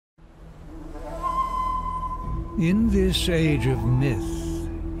In this age of myth,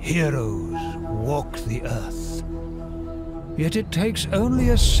 heroes walk the earth. Yet it takes only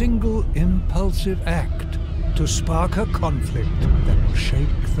a single impulsive act to spark a conflict that will shake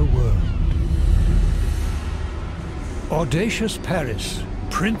the world. Audacious Paris,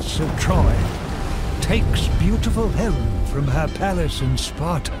 Prince of Troy, takes beautiful Helen from her palace in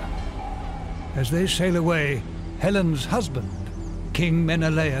Sparta. As they sail away, Helen's husband, King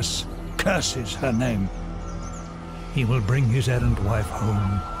Menelaus, curses her name. He will bring his errant wife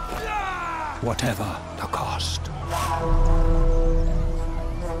home, whatever the cost.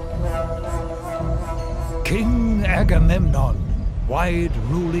 King Agamemnon, wide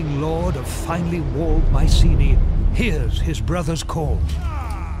ruling lord of finely walled Mycenae, hears his brother's call.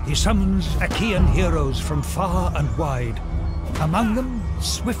 He summons Achaean heroes from far and wide. Among them,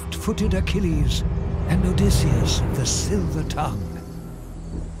 swift-footed Achilles and Odysseus of the silver tongue.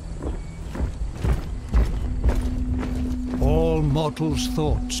 All mortals'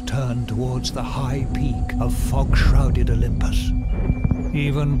 thoughts turn towards the high peak of fog-shrouded Olympus.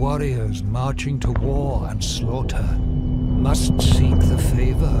 Even warriors marching to war and slaughter must seek the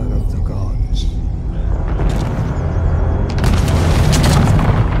favor of the gods.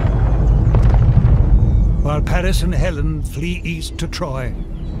 While Paris and Helen flee east to Troy,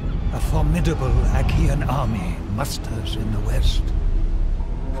 a formidable Achaean army musters in the west.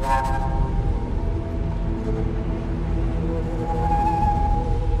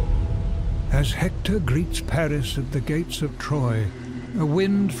 As Hector greets Paris at the gates of Troy, a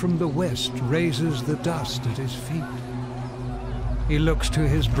wind from the west raises the dust at his feet. He looks to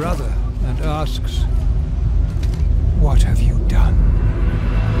his brother and asks, "What have you done?"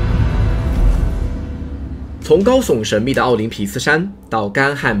 从高耸神秘的奥林匹斯山到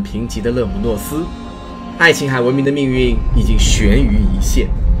干旱贫瘠的勒姆诺斯，爱琴海文明的命运已经悬于一线。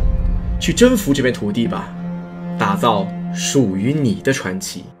去征服这片土地吧，打造属于你的传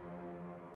奇。